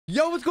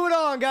Yo, what's going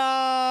on,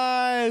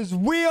 guys?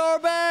 We are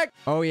back.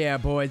 Oh yeah,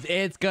 boys,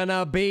 it's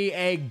gonna be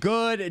a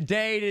good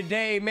day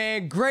today,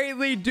 man.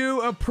 Greatly do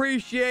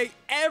appreciate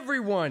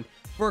everyone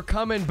for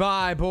coming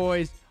by,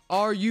 boys.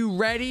 Are you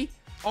ready?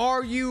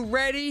 Are you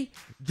ready?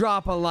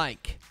 Drop a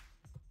like.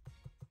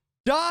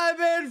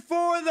 Diamond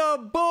for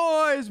the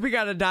boys. We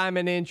got a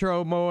diamond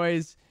intro,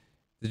 boys.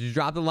 Did you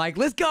drop the like?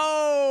 Let's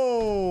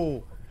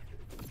go.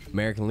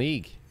 American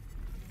League.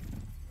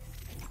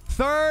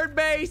 Third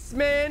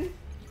baseman.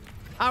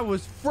 I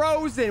was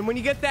frozen when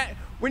you get that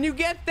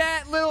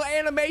little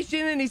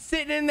animation and he's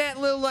sitting in that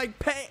little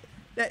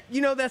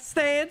that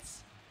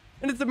stance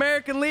and it's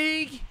American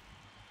League.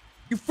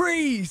 You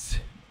freeze.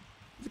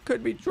 It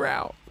could be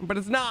Trout, but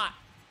it's not.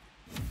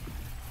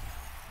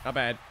 Not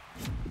bad.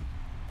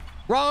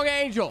 Wrong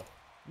angel.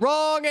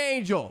 Wrong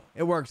angel.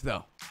 It works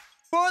though.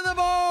 For the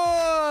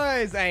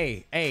boys.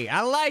 Hey,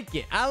 I like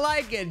it. I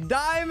like it.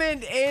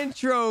 Diamond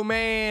intro,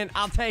 man.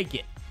 I'll take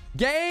it.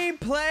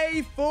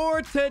 Gameplay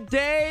for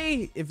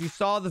today. If you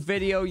saw the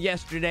video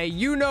yesterday,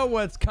 you know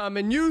what's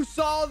coming. You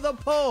saw the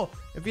poll.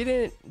 If you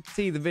didn't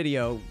see the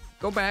video,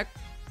 go back,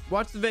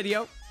 watch the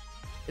video.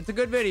 It's a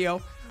good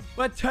video.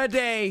 But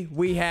today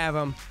we have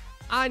them.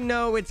 I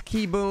know it's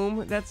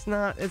Kieboom. It's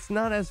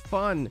not as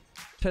fun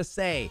to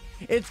say.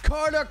 It's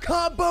Carter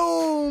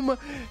Kieboom,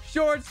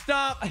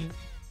 shortstop.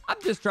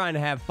 I'm just trying to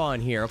have fun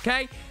here,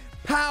 okay?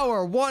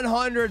 Power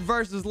 100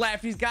 versus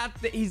left. He's got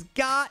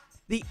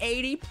the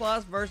 80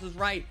 plus versus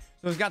right.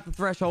 So he's got the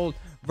threshold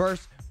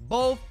versus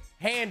both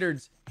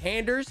handers,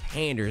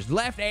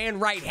 left and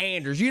right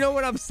handers. You know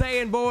what I'm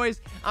saying, boys?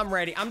 I'm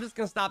ready. I'm just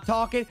gonna stop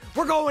talking.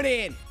 We're going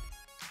in.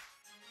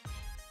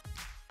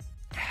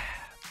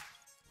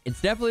 It's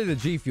definitely the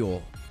G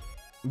Fuel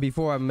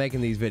before I'm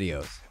making these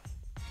videos.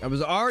 I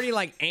was already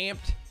like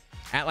amped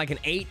at like an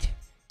 8.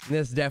 And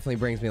this definitely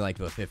brings me like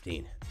to a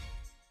 15.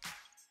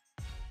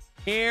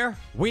 Here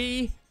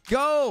we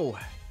go.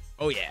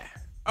 Oh yeah.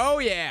 Oh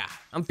yeah,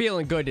 I'm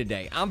feeling good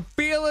today. I'm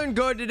feeling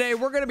good today.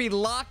 We're gonna be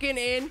locking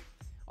in.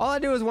 All I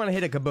do is want to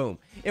hit a kaboom.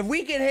 If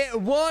we can hit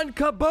one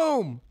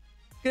kaboom,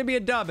 it's gonna be a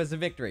dub as a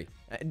victory.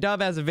 A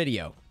dub as a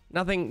video.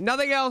 Nothing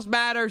else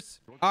matters.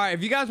 All right,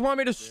 if you guys want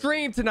me to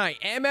stream tonight,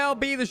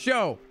 MLB the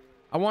show,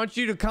 I want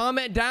you to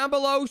comment down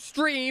below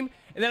stream,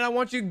 and then I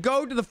want you to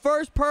go to the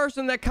first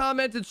person that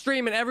commented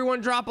stream, and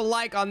everyone drop a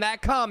like on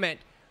that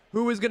comment.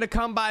 Who is gonna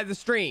come by the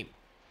stream?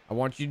 I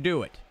want you to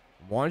do it.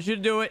 I want you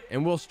to do it,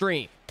 and we'll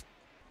stream.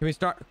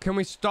 Can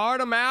we start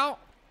them out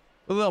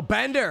with a little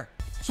bender?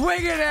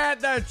 Swinging at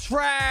the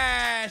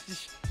trash.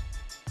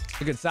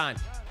 It's a good sign.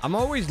 I'm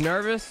always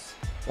nervous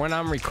when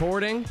I'm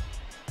recording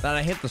that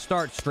I hit the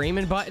start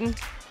streaming button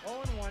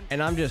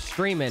and I'm just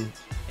streaming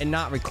and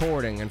not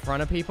recording in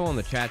front of people and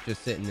the chat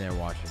just sitting there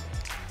watching me.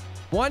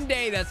 One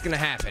day that's gonna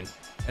happen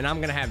and I'm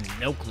gonna have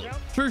no clue.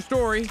 True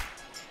story.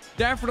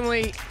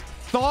 Definitely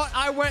thought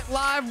I went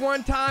live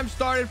one time,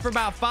 started for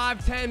about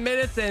 5-10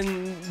 minutes,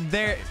 and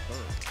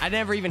I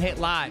never even hit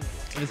live.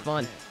 It was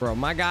fun. Bro,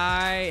 my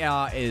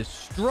guy is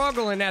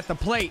struggling at the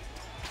plate.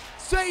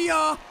 See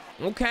ya!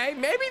 Okay,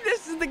 maybe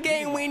this is the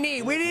game we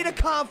need. We need a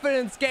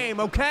confidence game,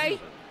 okay?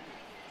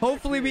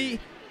 Hopefully we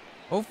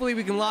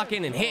can lock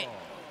in and hit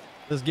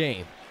this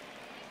game.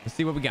 Let's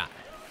see what we got.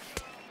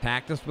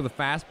 Packed us with a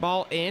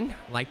fastball in.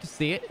 Like to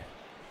see it.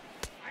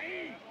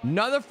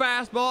 Another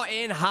fastball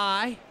in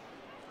high.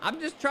 I'm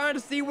just trying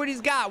to see what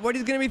he's got, what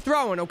he's going to be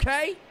throwing,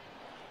 okay?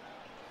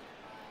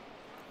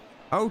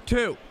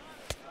 0-2.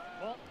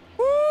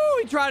 Woo,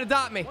 he tried to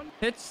dot me.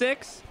 Hit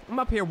 6. I'm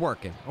up here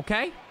working,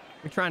 okay?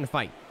 We're trying to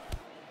fight.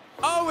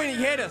 Oh, and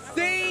he hit us.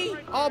 See?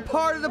 All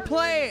part of the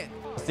plan.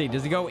 Let's see,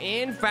 does he go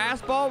in?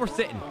 Fastball? We're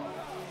sitting.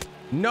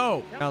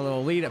 No. Got a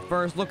little lead at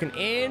first. Looking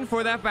in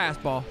for that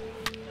fastball.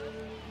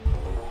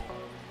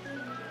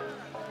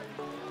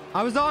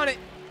 I was on it.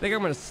 I think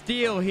I'm going to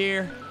steal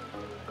here.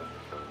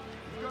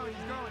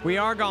 We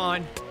are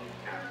gone.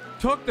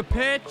 Took the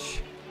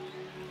pitch.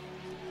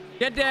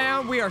 Get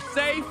down. We are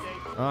safe.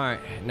 All right.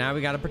 Now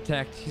we got to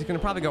protect. He's going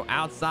to probably go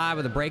outside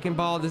with a breaking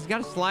ball. Does he got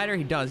a slider?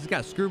 He does. He's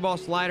got a screwball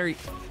slider.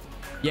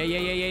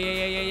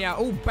 Yeah.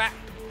 Oh, back.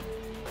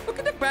 Look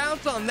at the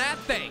bounce on that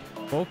thing.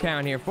 Full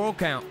count here. Full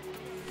count.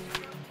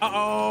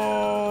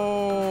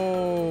 Oh,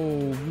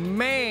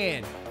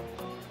 man.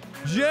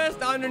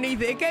 Just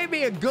underneath it. It gave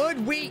me a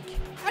good week.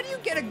 How do you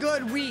get a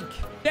good week?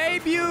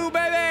 Debut,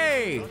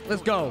 baby.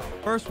 Let's go.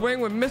 First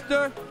swing with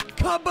Mr.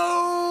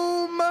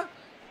 Kieboom.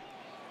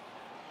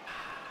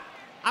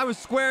 I was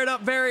squared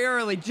up very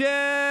early.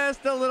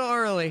 Just a little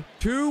early.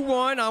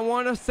 2-1. I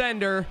want to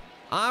send her.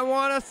 I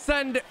want to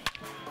send it.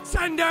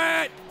 Send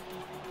it.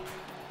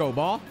 Go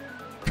ball.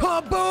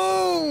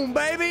 Kieboom,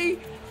 baby.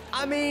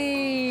 I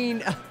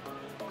mean,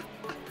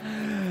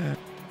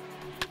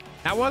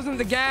 that wasn't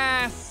the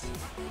gas.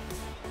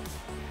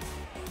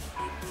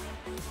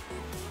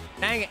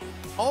 Dang it.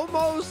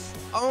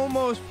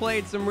 Almost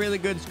played some really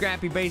good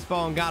scrappy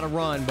baseball and got a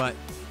run, but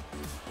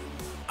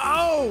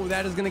oh,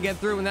 that is going to get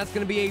through, and that's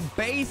going to be a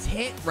base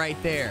hit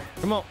right there.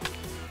 Come on.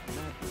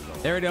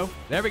 There we go.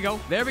 There we go.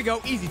 There we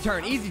go. Easy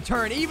turn. Easy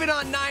turn. Even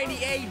on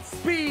 98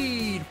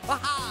 speed.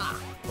 Haha.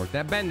 Work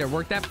that bender.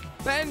 Work that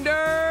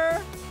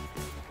bender.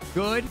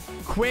 Good.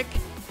 Quick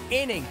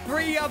inning.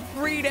 3 up,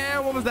 3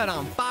 down. What was that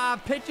on?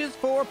 5 pitches?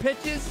 4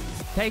 pitches?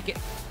 Take it.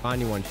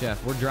 Find you one,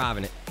 Chef. We're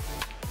driving it.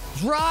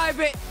 Drive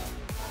it.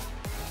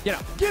 Get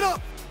up. Get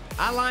up.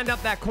 I lined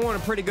up that corner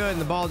pretty good,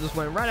 and the ball just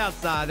went right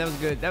outside. That was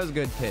good. That was a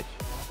good pitch.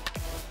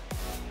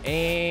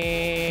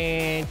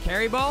 And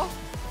carry ball.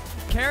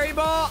 Carry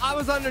ball. I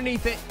was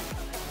underneath it.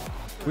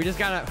 We just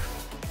gotta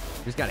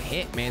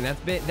hit, man.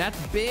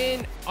 That's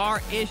been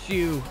our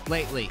issue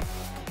lately.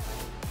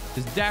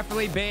 It's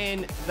definitely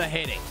been the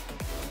hitting.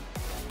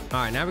 All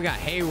right, now we got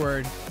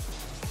Hayward.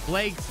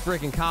 Blake's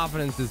freaking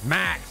confidence is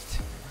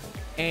maxed,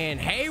 and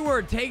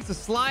Hayward takes a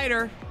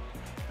slider.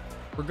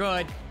 We're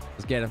good.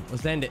 Let's get him.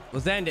 Let's end it.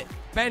 Let's end it.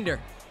 Bender.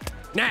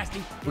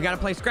 Nasty. We gotta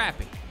play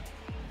scrappy.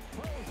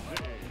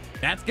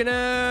 That's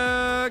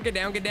gonna get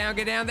down, get down,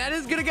 get down. That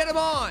is gonna get him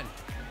on.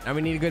 Now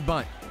we need a good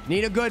bunt.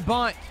 Need a good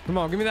bunt. Come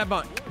on, give me that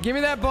bunt. Give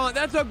me that bunt.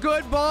 That's a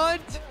good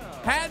bunt.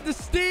 Had the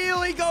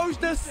steal. He goes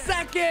to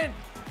second.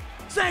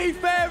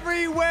 Safe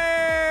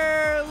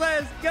everywhere.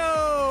 Let's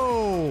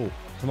go.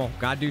 Come on,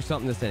 gotta do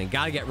something this inning.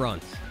 Gotta get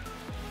runs.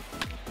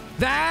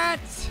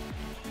 That's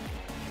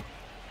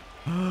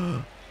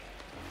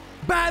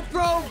bad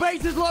throw.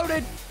 Bases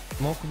loaded.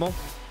 Come on, come on.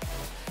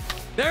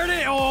 There it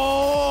is.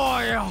 Oh,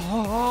 yeah.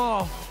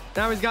 Oh.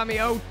 Now he's got me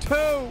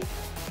 0-2.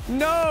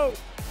 No.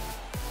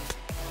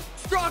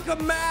 Struck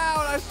him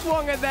out. I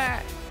swung at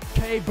that.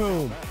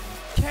 Kieboom.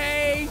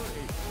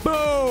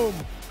 Kieboom.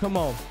 Come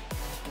on.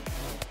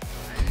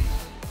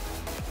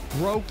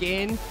 Broke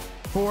in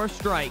for a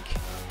strike.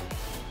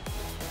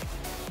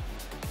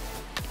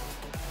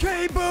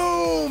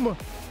 Kieboom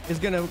is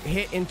going to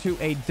hit into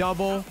a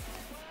double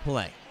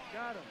play.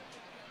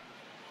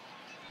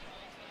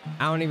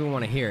 I don't even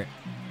want to hear it.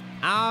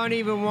 I don't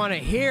even want to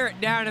hear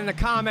it down in the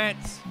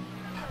comments.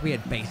 We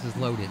had bases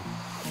loaded.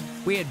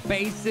 We had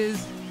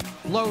bases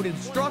loaded.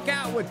 Struck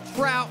out with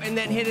Trout and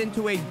then hit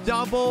into a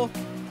double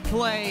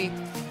play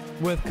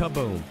with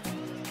Kaboom.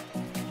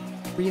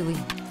 Really?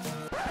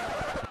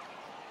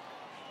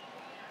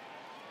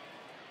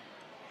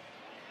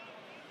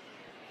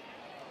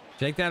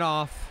 Shake that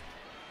off.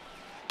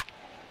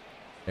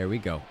 There we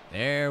go.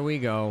 There we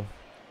go.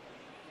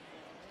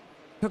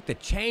 Took the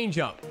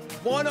changeup.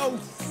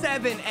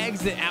 107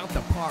 exit out the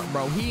park,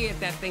 bro. He hit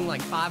that thing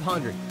like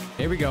 500.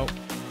 Here we go.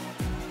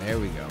 There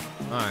we go.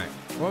 All right.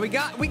 Well, we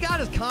got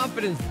his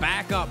confidence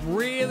back up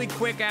really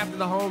quick after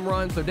the home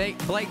run, so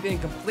Blake didn't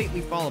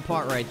completely fall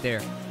apart right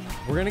there.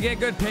 We're gonna get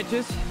good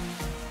pitches.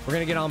 We're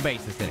gonna get on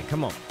base this inning.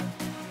 Come on.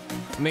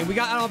 I mean, we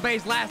got on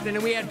base last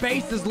inning. We had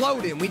bases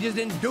loaded. We just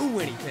didn't do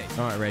anything.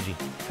 All right, Reggie.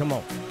 Come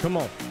on. Come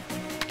on.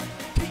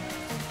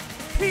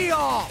 Tee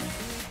off.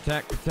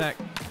 Protect.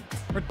 Protect.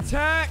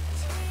 Protect.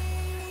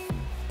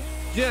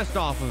 Just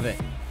off of it.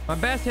 My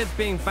best hits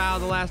being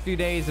fouled the last few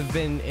days is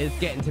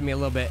getting to me a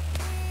little bit.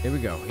 Here we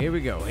go. Here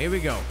we go. Here we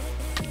go.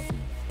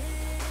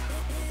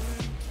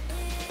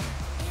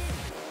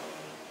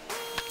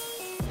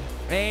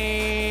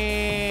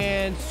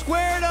 And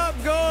squared up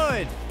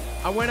good.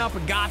 I went up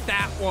and got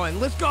that one.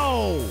 Let's go.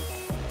 All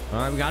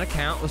right, we got to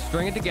count. Let's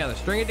string it together.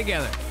 String it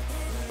together.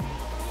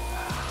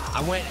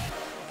 I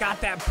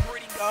got that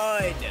pretty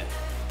good.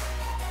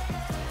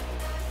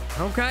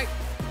 Okay,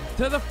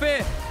 to the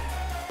 5th.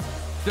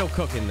 Still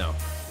cooking, though.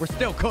 We're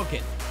still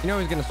cooking. You know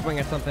he's going to swing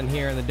at something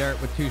here in the dirt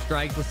with 2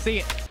 strikes. Let's see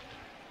it.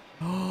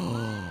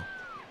 Oh.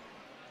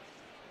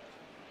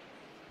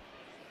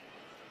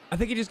 I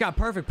think he just got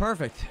perfect.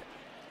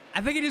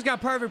 I think he just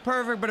got perfect,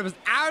 but it was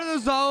out of the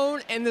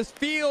zone, and this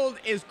field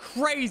is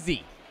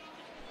crazy.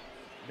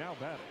 Now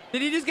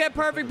did he just get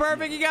perfect?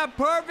 He got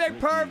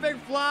perfect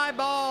fly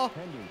ball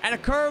and a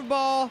curve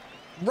ball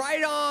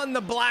right on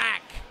the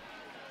black.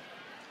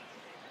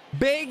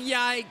 Big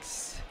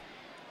yikes.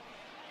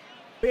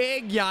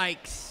 Big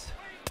yikes.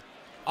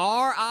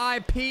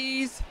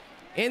 RIPs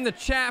in the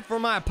chat for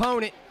my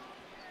opponent.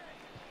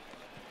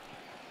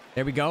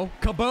 There we go.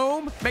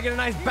 Kaboom. Making a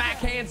nice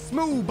backhand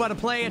smooth butter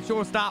play at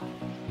shortstop.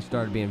 He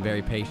started being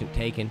very patient.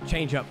 Taking.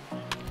 Change up.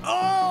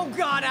 Oh,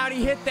 God. How'd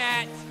he hit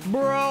that?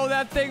 Bro,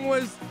 that thing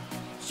was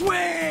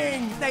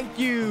swing. Thank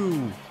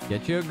you.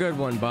 Get you a good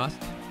one, Bust.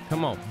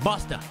 Come on.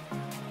 Buster.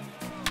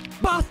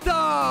 Buster.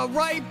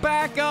 Right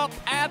back up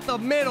at the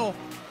middle.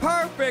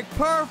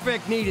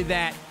 Perfect. Needed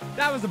that.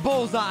 That was a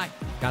bullseye.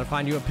 Gotta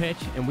find you a pitch,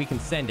 and we can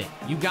send it.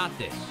 You got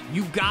this.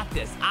 You got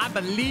this. I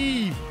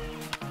believe.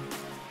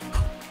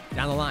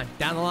 Down the line.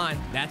 Down the line.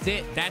 That's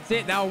it. That's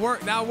it. That'll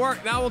work. That'll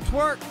work. That will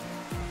twerk.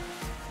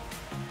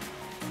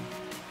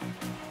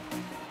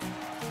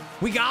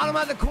 We got him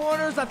at the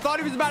corners. I thought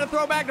he was about to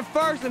throw back to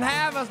first and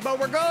have us, but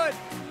we're good.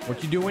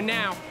 What you doing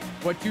now?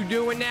 What you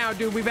doing now,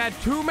 dude? We've had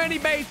too many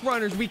base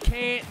runners. We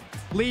can't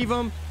leave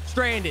them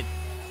stranded.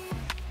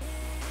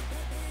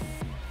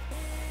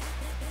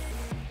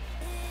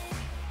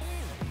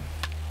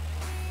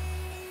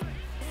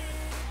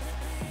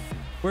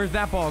 Where's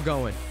that ball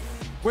going?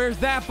 Where's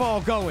that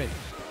ball going?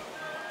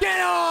 Get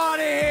out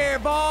of here,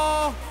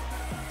 ball.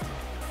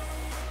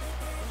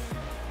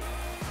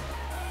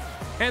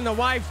 And the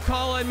wife's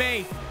calling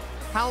me.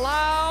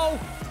 Hello?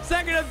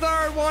 Second and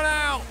third, one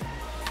out.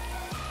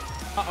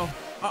 Uh-oh.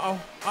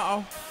 Uh-oh.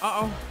 Uh-oh.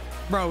 Uh-oh.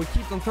 Bro, we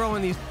keep on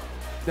throwing these.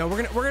 No,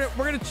 we're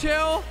gonna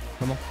chill.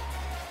 Come on.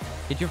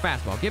 Get your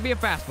fastball. Give me a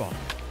fastball.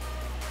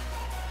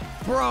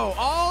 Bro,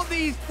 all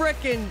these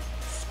freaking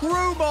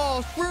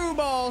screwball.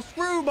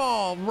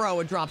 Bro,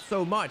 it drops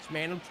so much,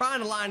 man. I'm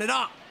trying to line it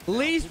up. At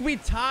least we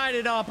tied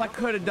it up. I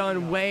could have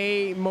done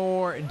way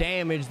more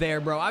damage there,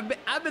 bro. I've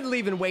been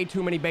leaving way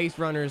too many base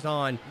runners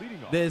on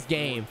this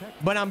game,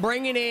 but I'm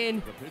bringing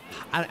in,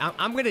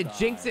 I'm going to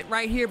jinx it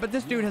right here, but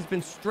this dude has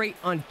been straight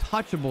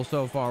untouchable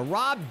so far.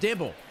 Rob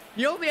Dibble.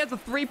 He only has a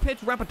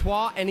 3-pitch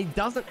repertoire, and he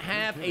doesn't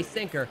have a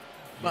sinker,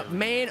 but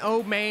man,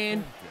 oh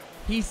man,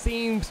 he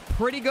seems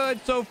pretty good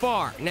so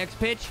far. Next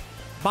pitch,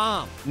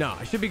 bomb. No,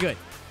 it should be good.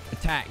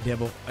 Attack,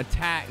 Dibble.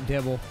 Attack,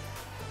 Dibble.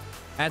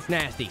 That's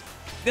nasty.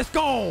 Let's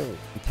go.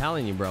 I'm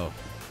telling you, bro.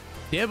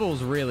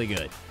 Dibble's really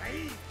good.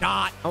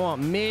 Dot. I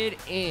want mid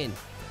in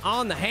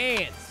on the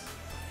hands.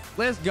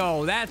 Let's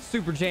go. That's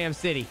Super Jam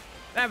City.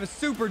 That was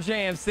Super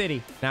Jam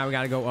City. Now we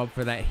got to go up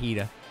for that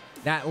heater.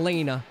 That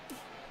Lena.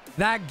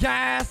 That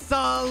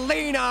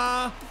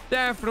gasolina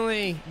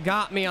definitely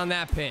got me on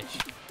that pitch.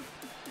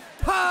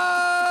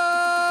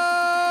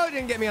 Oh!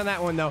 Didn't get me on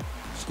that one, though.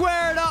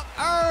 Squared up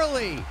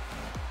early.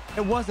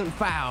 It wasn't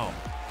foul.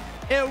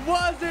 It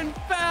wasn't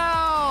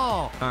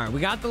foul. All right,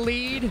 we got the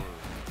lead.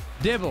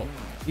 Dibble,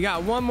 you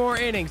got one more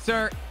inning,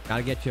 sir.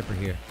 Gotta get Chipper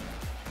here.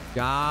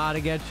 Gotta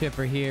get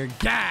Chipper here.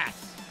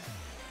 Gas.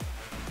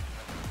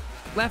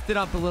 Left it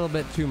up a little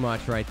bit too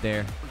much right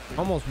there.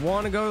 Almost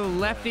want to go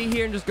lefty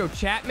here and just go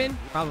Chapman.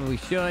 Probably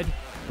should.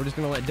 We're just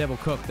gonna let Dibble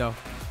cook, though.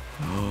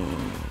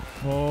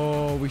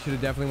 Oh, we should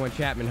have definitely went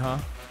Chapman, huh?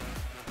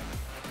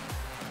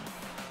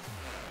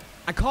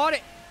 I caught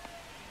it.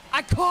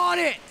 I caught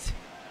it.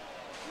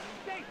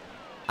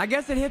 I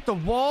guess it hit the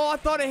wall. I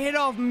thought it hit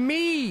off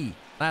me.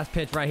 Last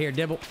pitch right here,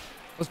 Dibble.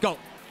 Let's go.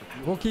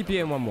 We'll keep you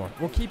in one more.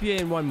 We'll keep you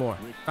in one more.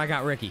 I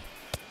got Ricky.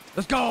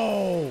 Let's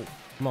go.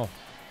 Come on.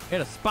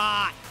 Hit a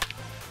spot.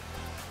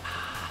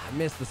 I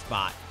missed the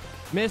spot.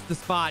 Missed the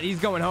spot. He's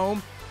going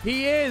home.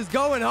 He is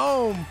going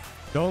home.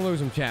 Don't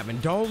lose him,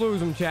 Chapman. Don't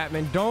lose him,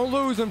 Chapman. Don't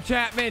lose him,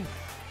 Chapman.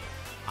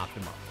 Popped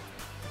him up.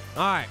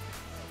 All right.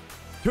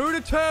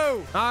 2-2.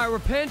 All right, we're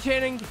pinch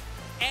hitting.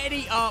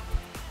 Eddie up.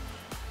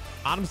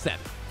 Bottom 7.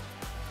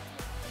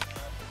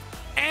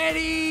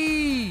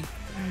 Eddie!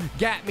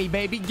 Got me,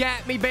 baby.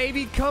 Got me,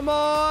 baby. Come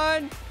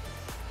on.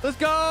 Let's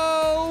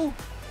go.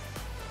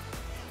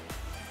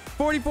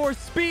 44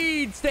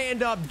 speed.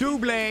 Stand up.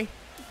 Double. All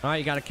right,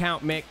 you got to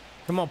count, Mick.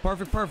 Come on.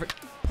 Perfect. Perfect.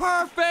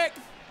 Perfect.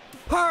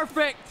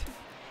 Perfect.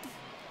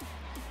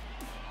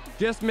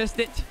 Just missed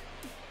it.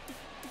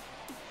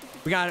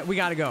 We got it. We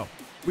got to go.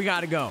 We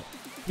got to go.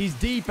 He's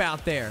deep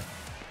out there.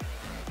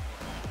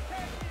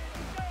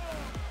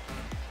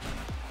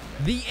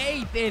 The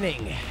 8th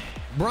inning.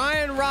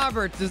 Brian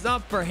Roberts is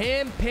up for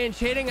him. Pinch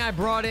hitting. I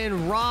brought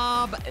in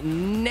Rob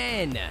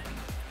Nen. Can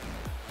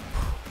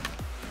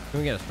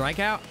we get a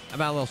strikeout? How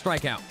about a little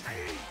strikeout?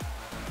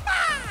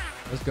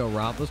 Let's go,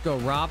 Rob. Let's go,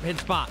 Rob. Hit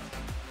spot.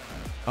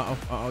 Uh-oh.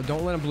 Uh-oh.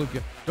 Don't let him bloop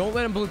you. Don't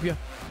let him bloop you.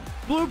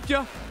 Blooped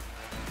you.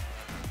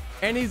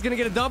 And he's going to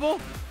get a double?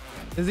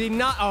 Is he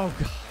not? Oh,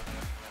 God.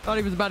 Thought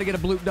he was about to get a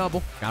bloop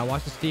double. Gotta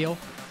watch the steal.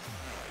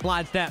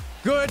 Slide step.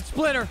 Good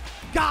splitter.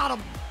 Got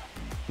him.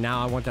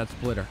 Now I want that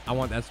splitter. I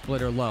want that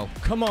splitter low.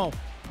 Come on.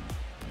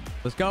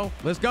 Let's go.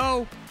 Let's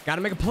go. Got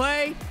to make a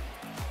play.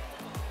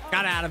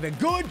 Got out of it.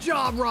 Good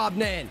job, Rob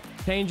Nen.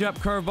 Change up,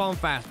 curveball, and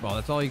fastball.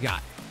 That's all you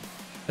got.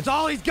 That's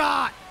all he's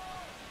got.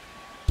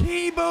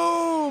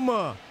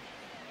 Kieboom.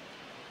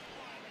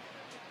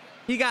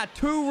 He got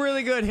 2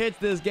 really good hits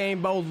this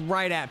game, both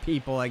right at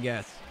people, I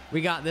guess. We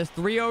got this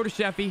 3-0 to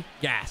Sheffy.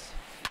 Gas.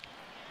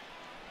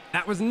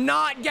 That was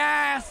not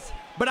gas,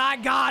 but I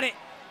got it.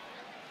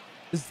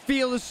 This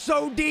field is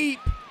so deep.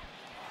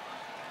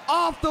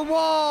 Off the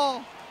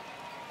wall.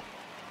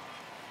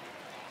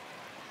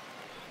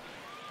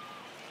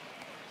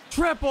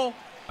 Triple.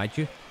 Fight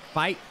you.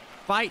 Fight.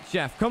 Fight,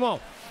 Chef. Come on.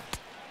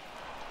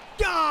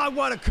 God,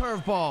 what a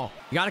curveball.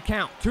 You got to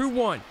count.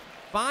 2-1.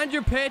 Find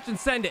your pitch and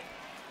send it.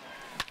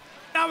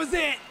 That was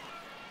it.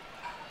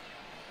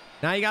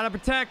 Now you got to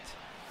protect.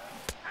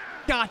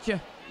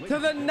 Gotcha. To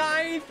the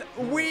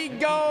 9th we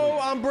go.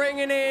 I'm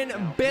bringing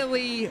in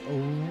Billy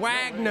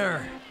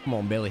Wagner. Come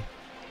on, Billy.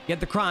 Get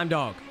the crime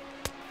dog.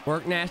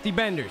 Work nasty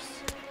benders.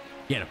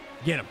 Get him.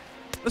 Get him.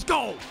 Let's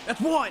go. That's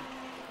 1.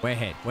 Way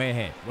ahead. Way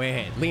ahead. Way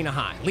ahead. Lena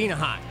high. Lena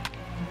high.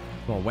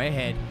 Come on, way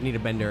ahead. Need a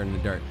bender in the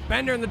dirt.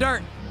 Bender in the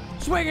dirt.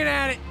 Swinging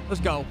at it. Let's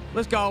go.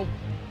 Let's go.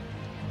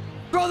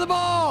 Throw the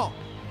ball.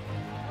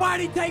 Why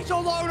did he take so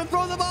long to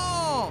throw the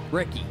ball?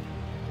 Ricky.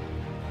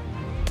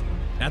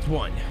 That's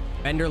 1.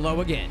 Bender low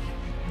again.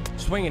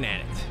 Swinging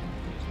at it.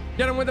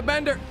 Get him with the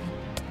bender.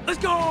 Let's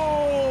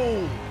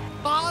go.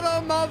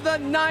 Bottom of the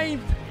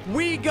 9th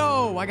we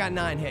go. I got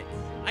 9 hits.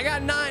 I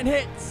got 9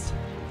 hits.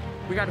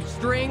 We got to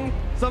string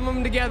some of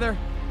them together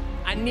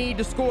I need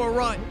to score a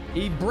run.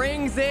 He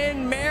brings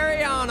in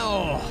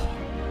Mariano.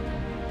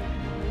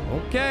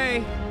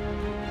 Okay.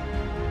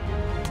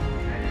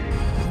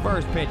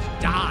 First pitch,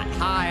 dot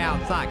high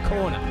outside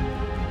corner.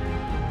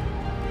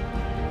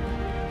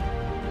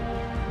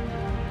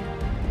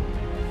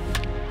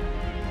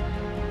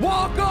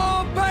 Walk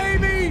on,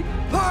 baby!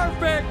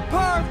 Perfect,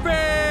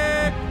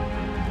 perfect!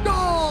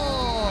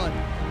 Gone!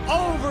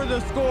 Over the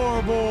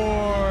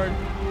scoreboard,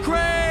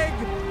 Craig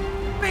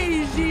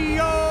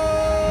Biggio!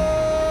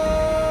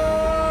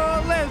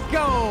 Let's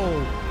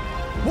go!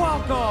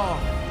 Walk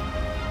off.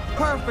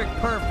 Perfect,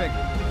 perfect.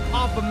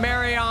 Off of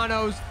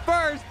Mariano's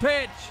first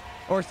pitch.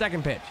 Or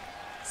second pitch.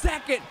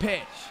 Second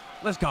pitch.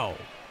 Let's go.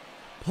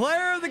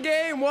 Player of the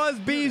game was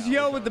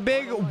Biggio with the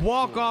big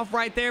walk-off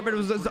right there, but it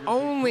was his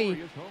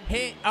only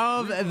hit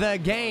of the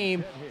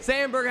game.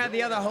 Sandberg had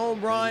the other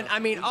home run. I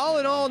mean, all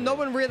in all, no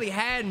one really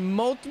had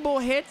multiple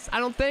hits, I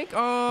don't think.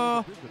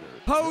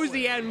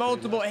 Posey had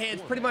multiple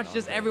hits. Pretty much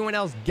just everyone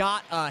else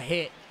got a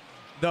hit,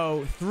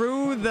 though,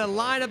 through the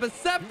lineup,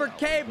 except for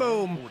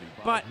Kieboom.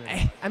 But,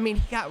 I mean,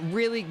 he got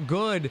really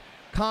good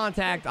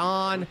contact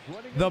on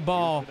the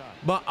ball.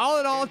 But all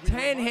in all,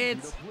 10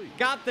 hits,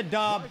 got the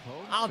dub.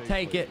 I'll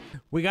take it.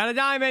 We got a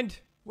diamond.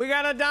 We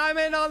got a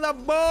diamond on the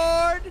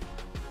board.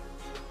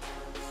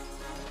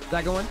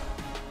 Second one.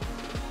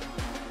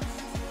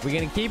 We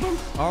gonna keep him?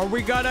 Or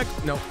we gotta...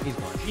 No, he's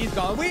gone. He's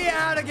gone. We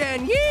out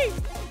again. Yee!